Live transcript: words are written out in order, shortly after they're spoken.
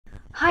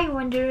Hi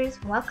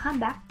wanderers, welcome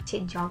back to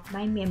Jog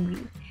My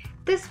Memory.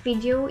 This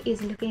video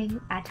is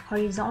looking at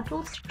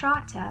horizontal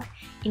strata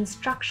in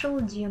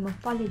structural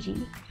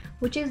geomorphology,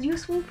 which is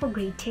useful for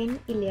grade 10,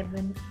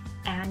 11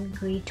 and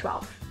grade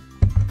 12.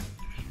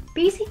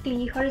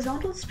 Basically,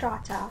 horizontal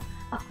strata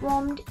are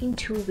formed in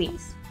two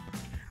ways.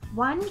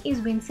 One is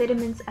when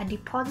sediments are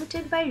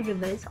deposited by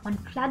rivers on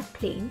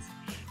floodplains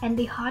and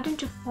they harden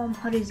to form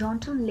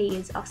horizontal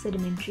layers of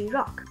sedimentary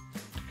rock.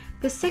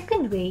 The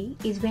second way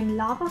is when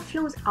lava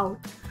flows out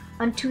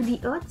onto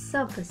the Earth's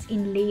surface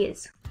in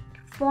layers,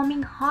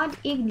 forming hard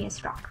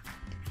igneous rock.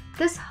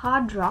 This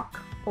hard rock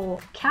or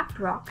cap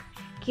rock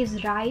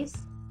gives rise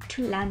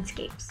to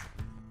landscapes.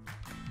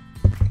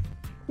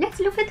 Let's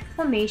look at the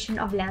formation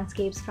of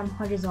landscapes from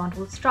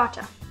horizontal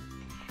strata.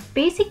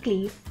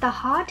 Basically, the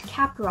hard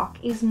cap rock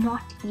is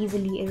not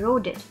easily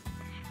eroded.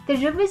 The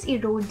rivers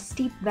erode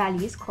steep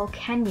valleys called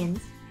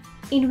canyons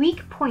in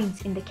weak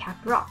points in the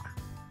cap rock.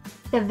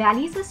 The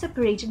valleys are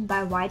separated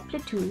by wide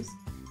plateaus,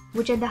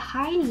 which are the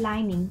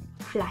high-lying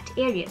flat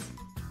areas.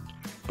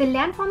 The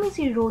landform is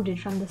eroded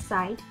from the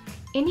side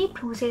in a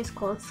process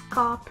called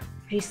scarp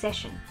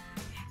recession.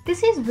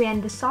 This is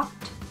when the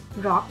soft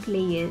rock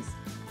layers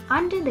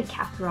under the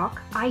cap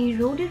rock are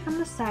eroded from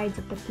the sides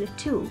of the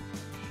plateau,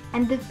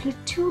 and the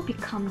plateau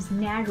becomes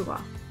narrower.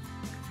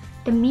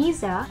 The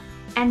mesa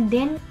and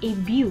then a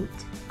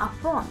butte are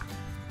formed.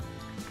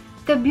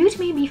 The butte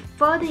may be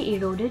further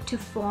eroded to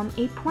form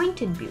a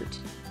pointed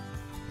butte.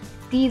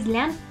 These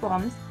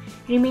landforms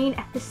remain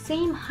at the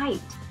same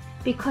height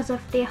because of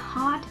their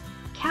hard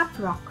cap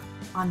rock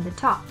on the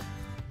top.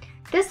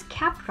 This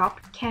cap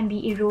rock can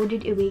be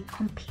eroded away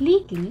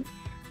completely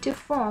to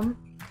form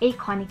a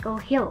conical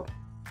hill.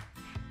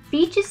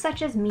 Features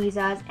such as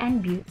mesas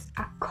and buttes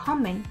are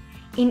common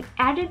in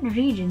arid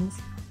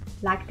regions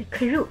like the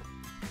Karoo.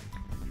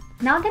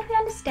 Now that we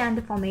understand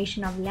the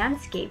formation of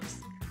landscapes,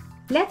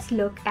 let's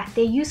look at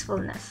their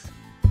usefulness.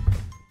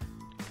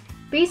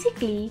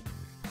 Basically,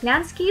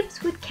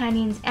 landscapes with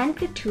canyons and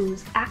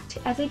plateaus act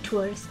as a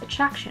tourist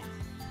attraction.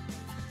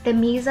 The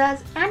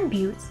mesas and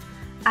buttes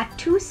are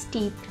too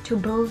steep to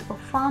build or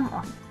farm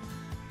on.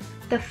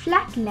 The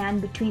flat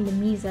land between the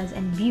mesas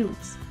and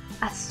buttes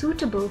are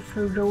suitable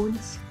for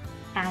roads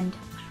and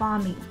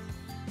farming.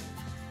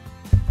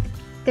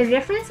 The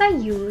reference I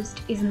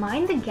used is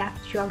Mind the Gap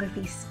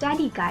Geography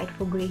Study Guide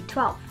for grade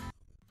 12.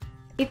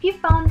 If you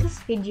found this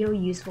video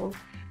useful,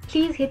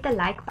 please hit the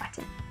like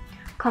button,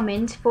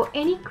 comment for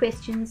any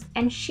questions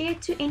and share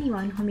to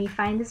anyone who may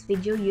find this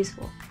video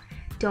useful.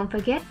 Don't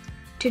forget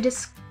to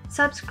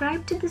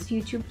subscribe to this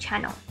YouTube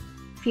channel.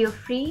 Feel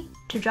free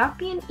to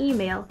drop me an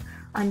email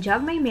on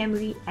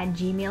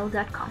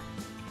jogmymemory@gmail.com.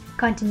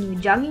 Continue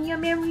jogging your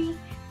memory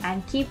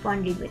and keep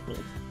wandering with me.